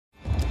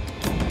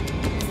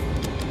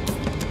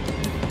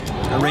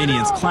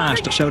Iranians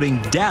clashed, shouting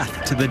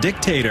death to the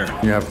dictator.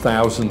 You have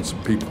thousands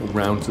of people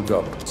rounded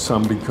up,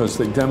 some because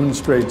they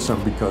demonstrate,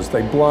 some because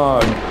they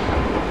blog.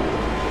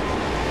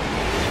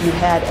 You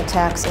had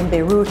attacks in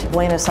Beirut,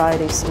 Buenos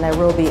Aires,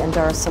 Nairobi, and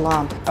Dar es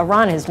Salaam.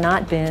 Iran has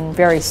not been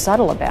very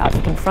subtle about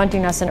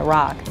confronting us in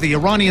Iraq. The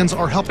Iranians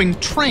are helping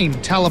train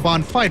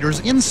Taliban fighters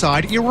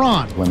inside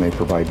Iran. When they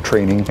provide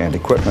training and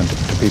equipment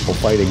to people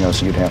fighting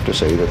us, you'd have to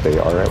say that they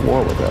are at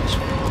war with us.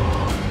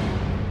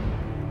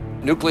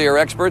 Nuclear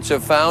experts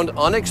have found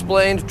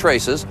unexplained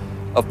traces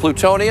of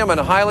plutonium and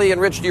highly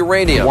enriched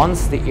uranium.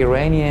 Once the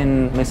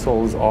Iranian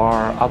missiles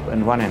are up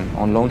and running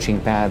on launching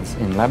pads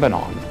in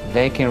Lebanon,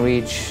 they can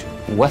reach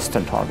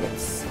Western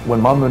targets. When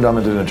Mahmoud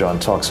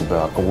Ahmadinejad talks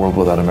about a world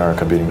without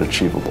America being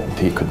achievable,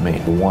 he could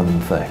mean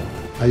one thing.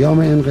 پیام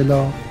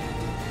انقلاب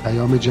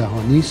پیام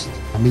جهانی است.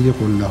 همه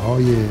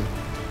قله‌های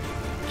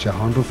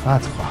جهان رو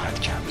فتح خواهد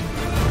کرد.